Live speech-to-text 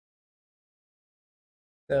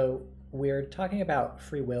So we're talking about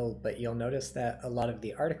free will, but you'll notice that a lot of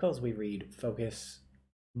the articles we read focus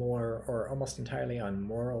more or almost entirely on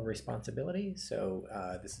moral responsibility. So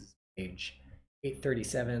this is page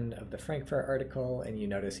 837 of the Frankfurt article, and you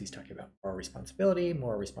notice he's talking about moral responsibility.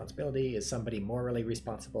 Moral responsibility is somebody morally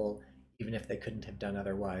responsible even if they couldn't have done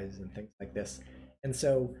otherwise, and things like this. And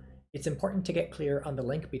so it's important to get clear on the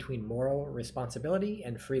link between moral responsibility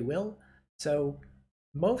and free will. So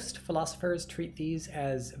most philosophers treat these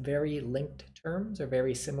as very linked terms or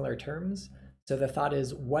very similar terms. So the thought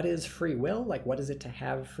is, what is free will? Like, what is it to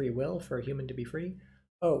have free will for a human to be free?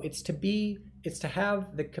 Oh, it's to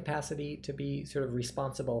have the capacity to be sort of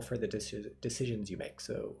responsible for the decisions you make.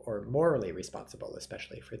 So, or morally responsible,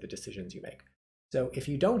 especially for the decisions you make. So if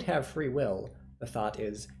you don't have free will, the thought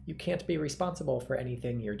is you can't be responsible for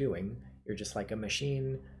anything you're doing. You're just like a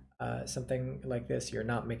machine, something like this. You're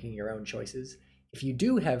not making your own choices. If you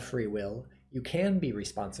do have free will, you can be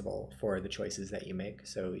responsible for the choices that you make.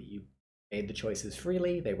 So you made the choices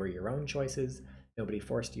freely, they were your own choices, nobody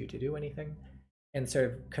forced you to do anything. And sort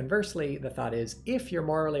of conversely, the thought is, if you're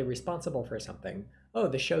morally responsible for something, oh,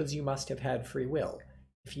 this shows you must have had free will.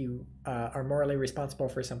 If you are morally responsible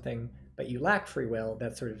for something, but you lack free will,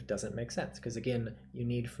 that sort of doesn't make sense, because again, you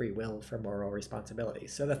need free will for moral responsibility.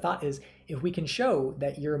 So the thought is, if we can show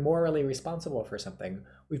that you're morally responsible for something,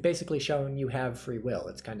 we've basically shown you have free will.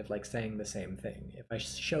 It's kind of like saying the same thing. If I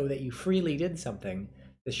show that you freely did something,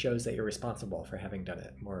 this shows that you're responsible for having done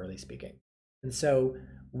it, morally speaking. And so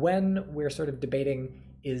when we're sort of debating,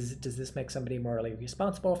 does this make somebody morally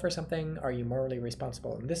responsible for something? Are you morally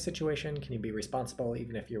responsible in this situation? Can you be responsible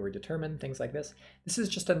even if you were determined? Things like this. This is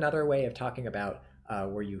just another way of talking about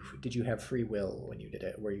did you have free will when you did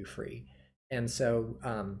it? Were you free? And so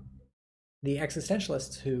the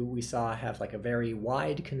existentialists who we saw have like a very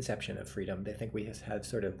wide conception of freedom. They think we have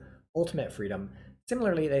sort of ultimate freedom.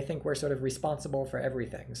 Similarly, they think we're sort of responsible for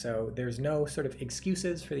everything. So there's no sort of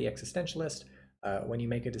excuses for the existentialist. When you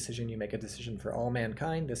make a decision for all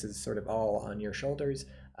mankind. This is sort of all on your shoulders.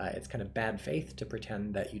 It's kind of bad faith to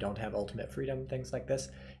pretend that you don't have ultimate freedom, things like this.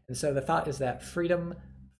 And so the thought is that freedom,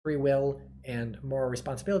 free will, and moral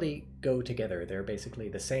responsibility go together. They're basically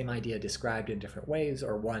the same idea described in different ways,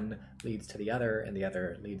 or one leads to the other and the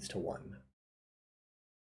other leads to one.